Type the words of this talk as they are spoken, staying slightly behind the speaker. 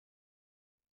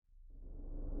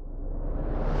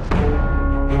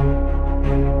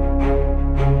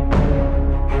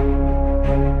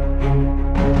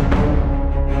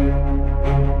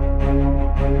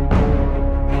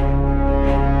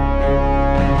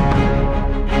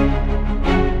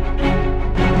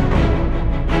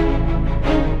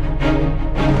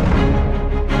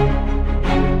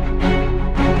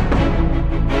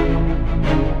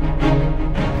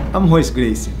Royce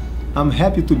Gracie. I'm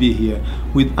happy to be here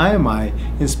with IMI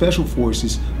and Special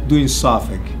Forces doing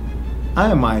SOFIC.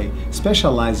 IMI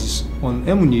specializes on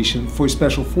ammunition for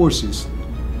Special Forces.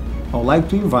 I would like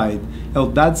to invite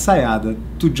Eldad Sayada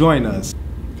to join us.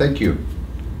 Thank you.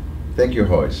 Thank you,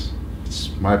 Royce. It's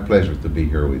my pleasure to be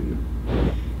here with you.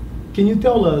 Can you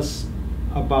tell us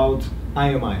about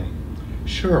IMI?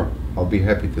 Sure, I'll be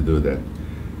happy to do that.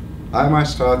 IMI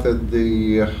started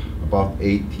about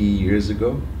 80 years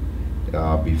ago,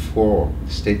 before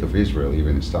the State of Israel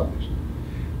even established.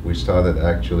 We started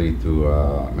actually to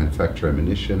manufacture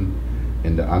ammunition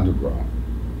in the underground.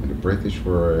 When the British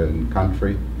were in the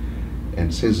country,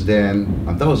 and since then,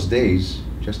 on those days,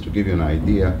 just to give you an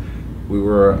idea, we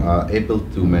were able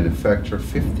to manufacture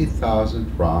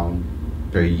 50,000 rounds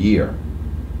per year.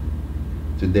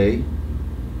 Today,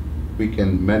 we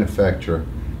can manufacture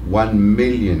 1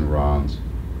 million rounds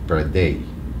per day.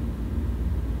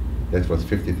 That was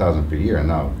 50,000 per year,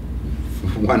 now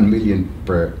 1 million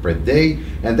per day,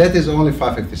 and that is only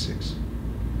 556,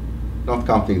 not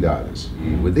counting the others.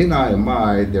 Within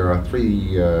IMI, there are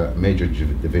three major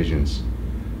divisions.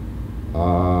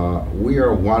 We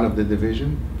are one of the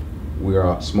division. We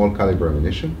are small caliber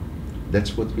ammunition.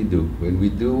 That's what we do. When we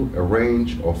do a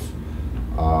range of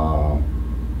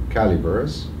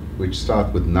calibers, which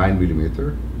start with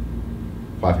 9mm,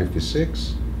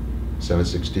 556,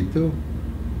 762,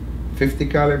 50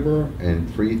 caliber, and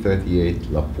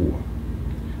 338 Lapua.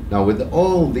 Now, with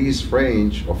all these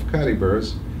range of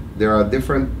calibers, there are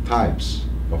different types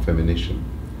of ammunition.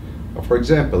 For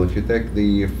example, if you take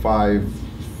the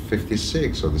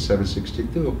 556 or the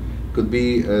 762, could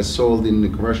be sold in the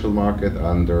commercial market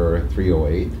under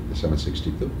 308, the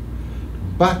 762.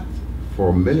 But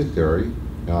for military,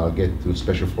 I'll get to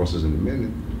Special Forces in a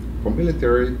minute. For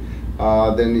military,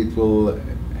 then it will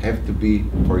have to be,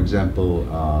 for example,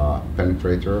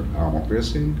 penetrator armor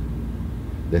piercing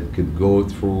that could go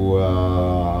through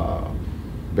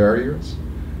barriers,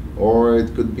 or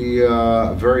it could be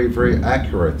a very, very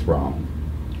accurate round.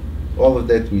 All of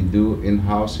that we do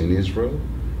in-house in Israel,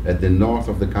 at the north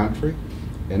of the country,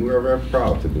 and we're very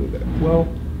proud to do that. Well,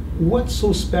 what's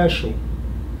so special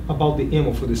about the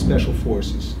ammo for the Special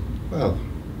Forces? Well,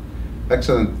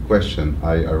 excellent question.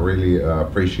 I really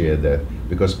appreciate that,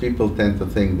 because people tend to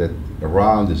think that a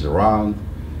round is a round,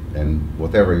 and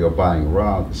whatever you're buying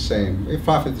around, the same. If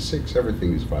 556,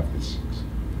 everything is 556.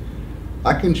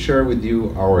 I can share with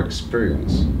you our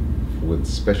experience with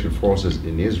Special Forces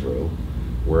in Israel,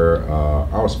 where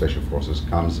our Special Forces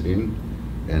comes in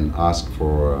and ask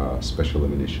for special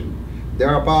ammunition. There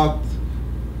are about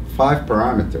 5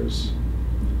 parameters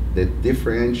that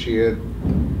differentiate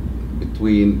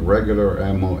between regular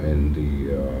ammo and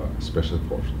the Special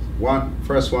Forces.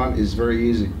 First one is very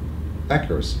easy: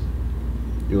 accuracy.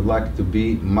 You would like to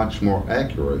be much more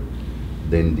accurate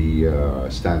than the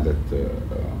standard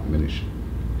ammunition.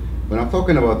 When I'm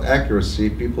talking about accuracy,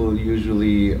 people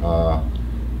usually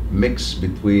mix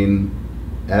between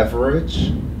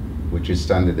average, which is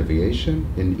standard deviation,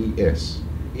 and ES.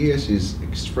 ES is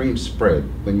extreme spread.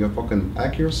 When you're talking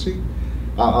accuracy,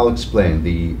 I'll explain.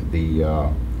 The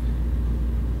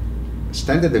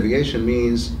standard deviation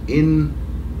means in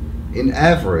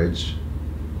average,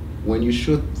 when you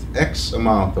shoot X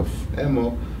amount of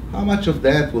ammo, how much of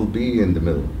that will be in the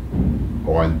middle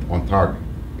or on target,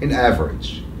 in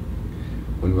average.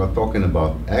 When we're talking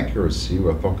about accuracy,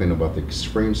 we're talking about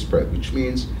extreme spread, which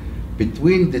means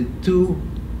between the two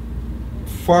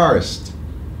farthest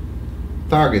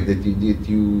target that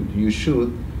you shoot,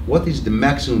 what is the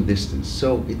maximum distance?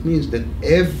 So it means that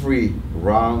every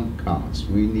round counts.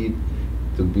 We need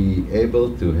to be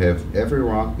able to have every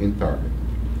round in target.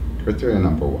 Criteria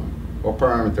number 1, or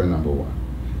parameter number 1.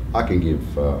 I can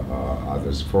give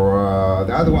others. For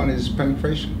the other one is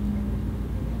penetration.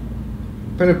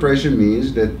 Penetration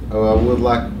means that we'd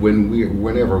like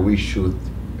whenever we shoot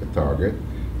a target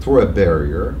through a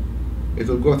barrier, it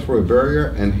will go through a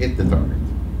barrier and hit the target.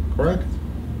 Correct?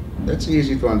 That's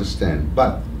easy to understand.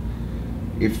 But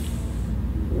if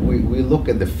we look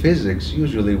at the physics,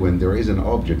 usually when there is an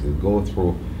object that goes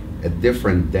through a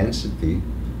different density,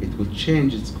 it will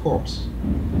change its course.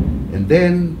 And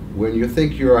then when you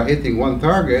think you are hitting one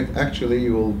target, actually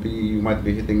you might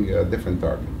be hitting a different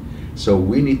target. So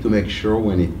we need to make sure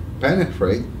when it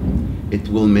penetrates, it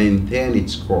will maintain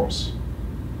its course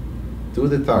to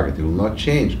the target. It will not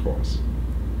change course.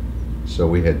 So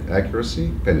we had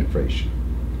accuracy, penetration.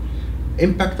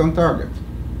 Impact on target.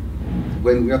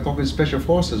 When we are talking Special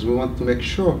Forces, we want to make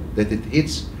sure that it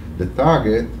hits the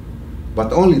target,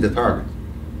 but only the target,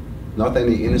 not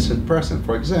any innocent person.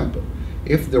 For example,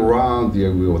 if the round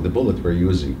or the bullet we're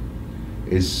using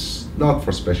is not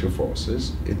for special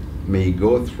forces. It may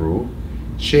go through,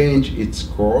 change its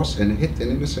course, and hit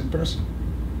an innocent person.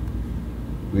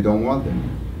 We don't want that.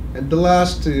 And the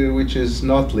last, which is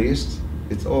not least,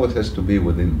 it always has to be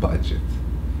within budget.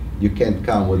 You can't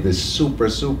come with this super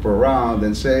round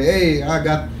and say, hey, I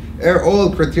got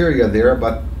all criteria there,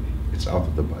 but it's out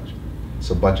of the budget.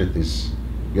 So budget is,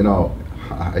 you know,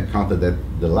 I counted that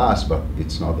the last, but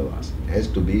it's not the last. It has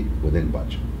to be within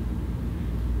budget.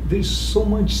 There's so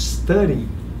much studying.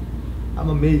 I'm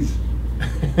amazed.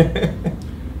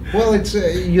 Well, it's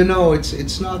you know,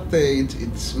 it's not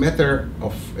it's matter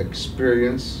of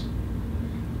experience,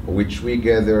 which we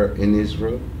gather in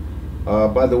Israel.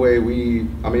 By the way,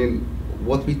 I mean,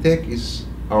 what we take is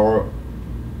our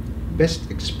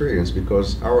best experience,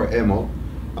 because our ammo,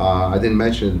 I didn't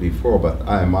mention it before, but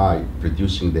IMI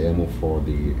producing the ammo for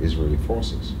the Israeli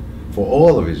forces, for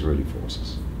all of Israeli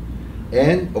forces,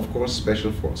 and of course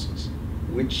special forces,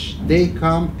 which they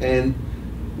come and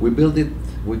we build it.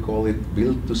 We call it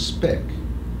build to spec.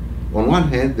 On one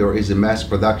hand, there is a mass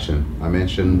production. I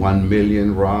mentioned 1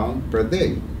 million rounds per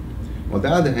day. On the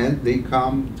other hand, they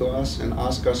come to us and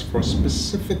ask us for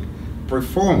specific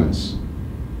performance,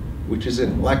 which is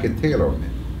like a tailor-made.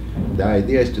 The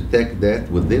idea is to take that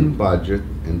within budget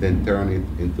and then turn it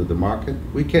into the market.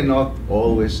 We cannot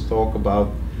always talk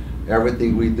about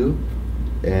everything we do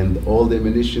and all the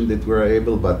ammunition that we're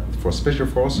able, but for special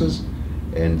forces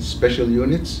and special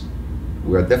units,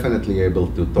 we are definitely able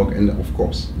to talk, and of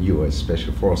course, U.S.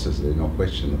 Special Forces, there's no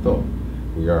question at all.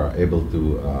 We are able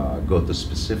to go to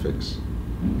specifics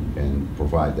and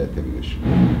provide that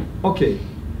ammunition. Okay,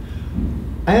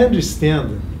 I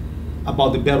understand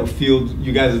about the battlefield,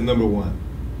 you guys are number one.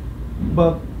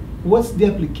 But what's the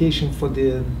application for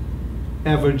the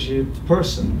average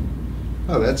person?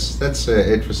 Oh, that's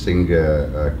an interesting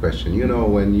question. You know,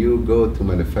 when you go to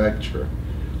manufacture,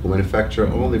 who manufacture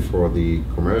only for the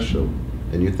commercial,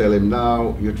 and you tell him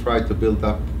now you try to build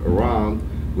up a round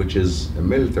which is a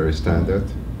military standard,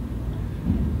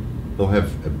 they'll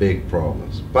have a big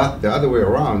problems. But the other way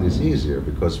around is easier,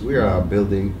 because we are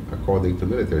building according to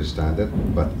military standard,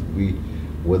 but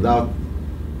with a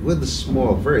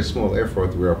small, very small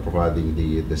effort, we are providing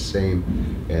the same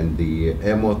and the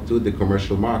ammo to the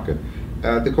commercial market.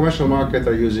 The commercial market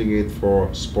are using it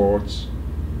for sports,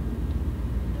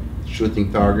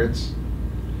 shooting targets,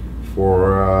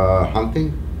 for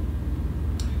hunting.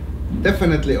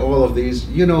 Definitely all of these,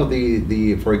 you know,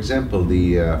 for example,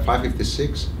 the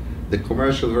 556, the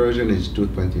commercial version is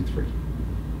 223.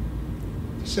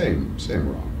 Same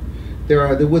round.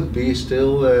 There would be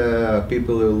still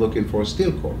people who are looking for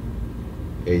steel core,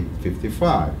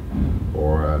 855,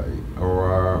 or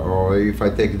if I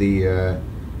take the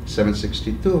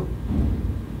 762,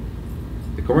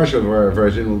 the commercial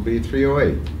version will be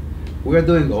 308. We are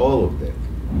doing all of that.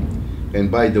 And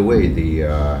by the way, the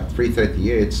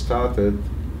 338 started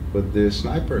with the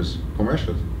snipers,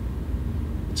 commercials.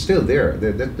 It's still there.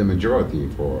 That's the majority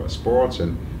for sports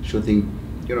and shooting,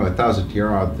 you know, 1,000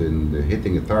 yards and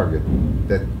hitting a target.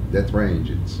 That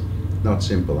range, it's not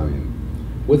simple. I mean,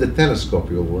 with a telescope,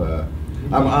 you'll.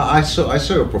 I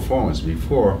saw your performance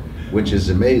before, which is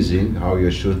amazing how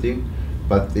you're shooting.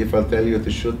 But if I tell you to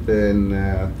shoot in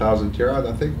 1,000 yards,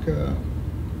 I think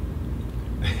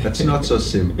that's not so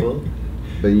simple.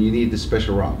 But you need a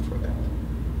special round for that.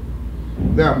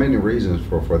 There are many reasons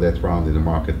for that round in the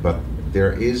market, but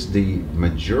there is the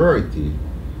majority.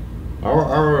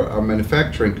 Our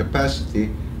manufacturing capacity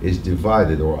is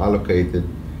divided or allocated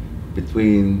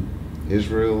between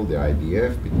Israel, the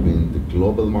IDF, between the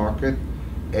global market,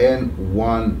 and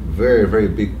one very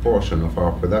big portion of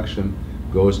our production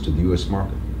goes to the US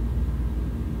market.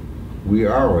 We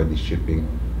are already shipping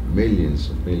millions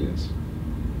of millions.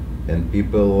 And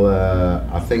people,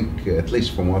 I think, at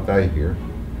least from what I hear,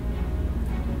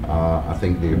 I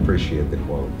think they appreciate the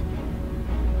quality.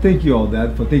 Thank you,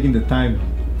 Eldad, for taking the time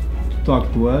to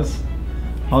talk to us.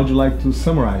 How would you like to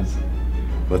summarize?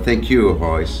 Well, thank you,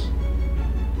 Royce.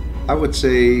 I would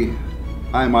say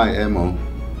IMI ammo,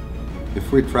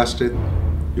 if we trust it,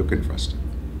 you can trust it.